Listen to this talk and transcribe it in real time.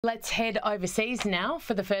Let's head overseas now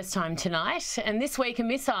for the first time tonight. And this week, a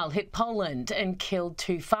missile hit Poland and killed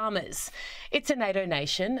 2 farmers. It's a NATO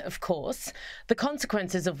nation, of course, the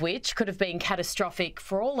consequences of which could have been catastrophic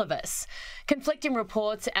for all of us. Conflicting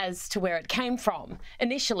reports as to where it came from.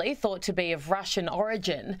 Initially thought to be of Russian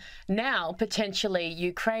origin, now potentially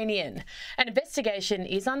Ukrainian. An investigation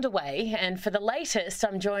is underway, and for the latest,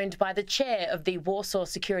 I'm joined by the chair of the Warsaw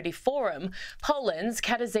Security Forum, Poland's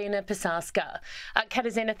Katarzyna Pisarska.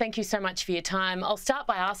 Katarzyna, thank you so much for your time. I'll start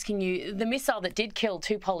by asking you, the missile that did kill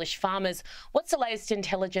 2 Polish farmers, what's the latest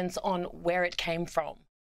intelligence on where it came from?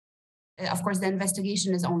 Of course, the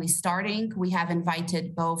investigation is only starting. We have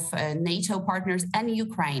invited both NATO partners and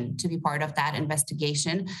Ukraine to be part of that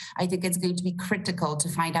investigation. I think it's going to be critical to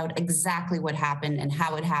find out exactly what happened and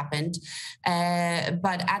how it happened.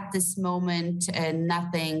 But at this moment,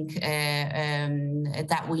 nothing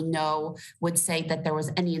that we know would say that there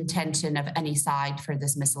was any intention of any side for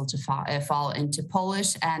this missile to fall into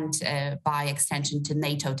Polish and, by extension, to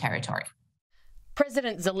NATO territory.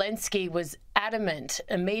 President Zelensky was adamant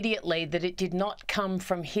immediately that it did not come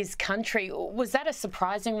from his country. Was that a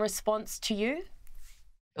surprising response to you?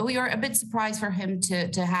 We are a bit surprised for him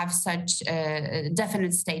to have such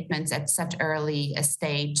definite statements at such early a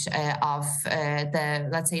stage of the,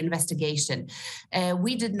 let's say, investigation.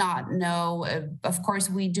 We did not know. Of course,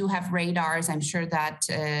 we do have radars. I'm sure that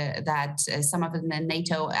some of the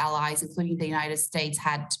NATO allies, including the United States,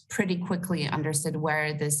 had pretty quickly understood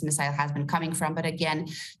where this missile has been coming from. But again,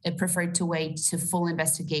 preferred to wait to full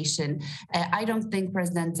investigation. I don't think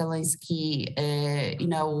President Zelensky,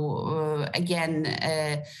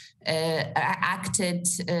 acted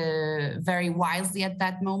very wisely at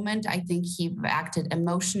that moment. I think he acted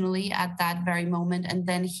emotionally at that very moment. And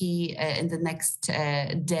then he, in the next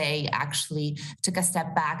day, actually took a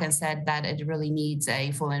step back and said that it really needs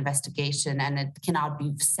a full investigation. And it cannot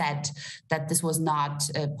be said that this was not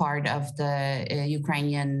part of the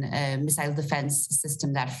Ukrainian missile defense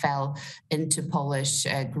system that fell into Polish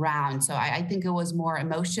ground. So I think it was more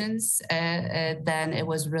emotions than it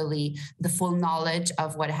was really the full knowledge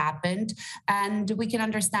of what happened. And we can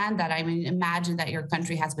understand that. I mean, imagine that your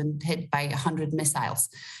country has been hit by 100 missiles.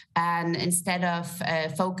 And instead of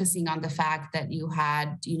focusing on the fact that you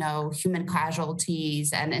had, human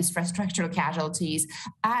casualties and infrastructural casualties,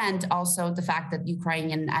 and also the fact that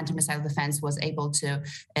Ukrainian anti-missile defense was able to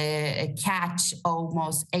catch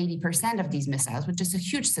almost 80% of these missiles, which is a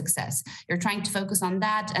huge success. You're trying to focus on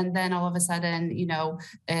that, and then all of a sudden,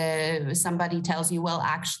 somebody tells you, well,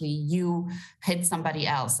 actually, you hit somebody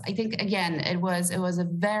else. I think, again, it was a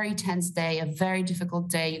very tense day, a very difficult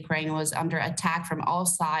day. Ukraine was under attack from all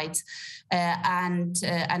sides. And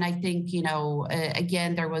I think,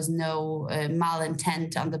 again, there was no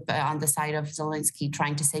malintent on the side of Zelensky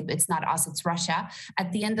trying to say, it's not us, it's Russia.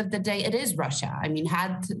 At the end of the day, it is Russia. I mean,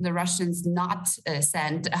 had the Russians not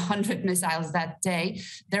sent 100 missiles that day,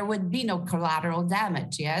 there would be no collateral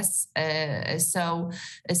damage, yes? So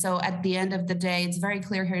at the end of the day, it's very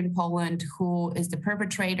clear here in Poland who is the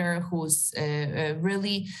perpetrator, who's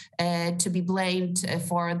really to be blamed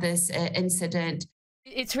for this incident.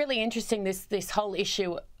 It's really interesting, this whole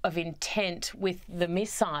issue of intent with the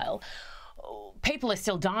missile. People are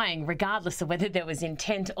still dying regardless of whether there was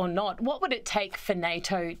intent or not. What would it take for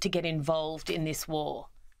NATO to get involved in this war?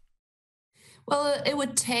 Well, it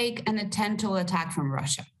would take an intentional attack from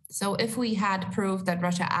Russia. So if we had proof that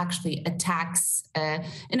Russia actually attacks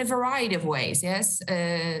in a variety of ways, yes,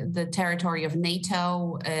 the territory of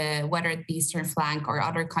NATO, whether it be eastern flank or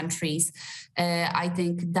other countries, I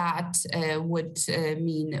think that would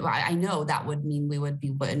mean, I know that would mean we would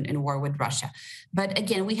be in war with Russia. But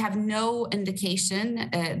again, we have no indication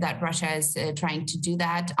that Russia is trying to do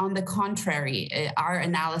that. On the contrary, our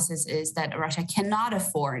analysis is that Russia cannot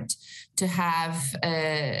afford to have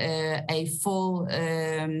a full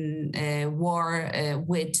war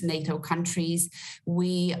with NATO countries.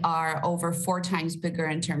 We are over 4 times bigger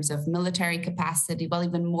in terms of military capacity, well,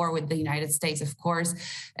 even more with the United States, of course.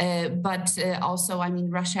 But also, I mean,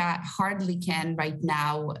 Russia hardly can right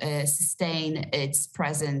now sustain its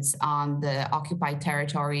presence on the occupied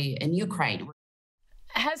territory in Ukraine.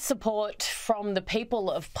 Has support from the people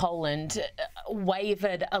of Poland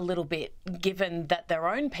wavered a little bit, given that their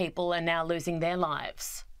own people are now losing their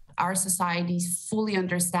lives? Our societies fully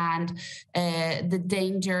understand the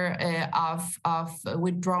danger of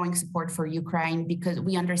withdrawing support for Ukraine, because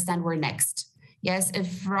we understand we're next. Yes,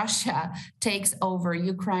 if Russia takes over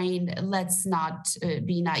Ukraine, let's not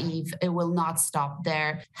be naive. It will not stop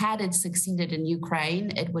there. Had it succeeded in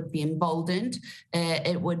Ukraine, it would be emboldened.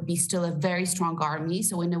 It would be still a very strong army.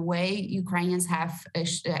 So in a way, Ukrainians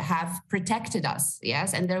have protected us,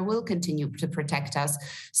 yes, and they will continue to protect us.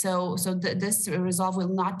 So this resolve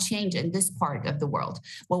will not change in this part of the world.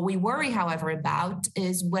 What we worry, however, about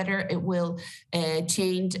is whether it will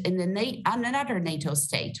change in another NATO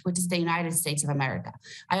state, which is the United States of America.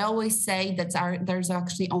 I always say that there's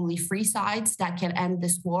actually only three sides that can end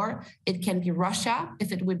this war. It can be Russia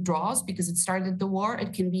if it withdraws because it started the war.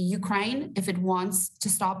 It can be Ukraine if it wants to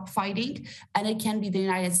stop fighting. And it can be the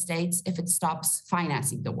United States if it stops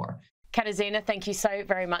financing the war. Katarzyna, thank you so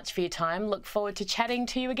very much for your time. Look forward to chatting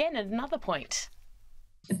to you again at another point.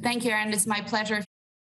 Thank you, Erin. It's my pleasure.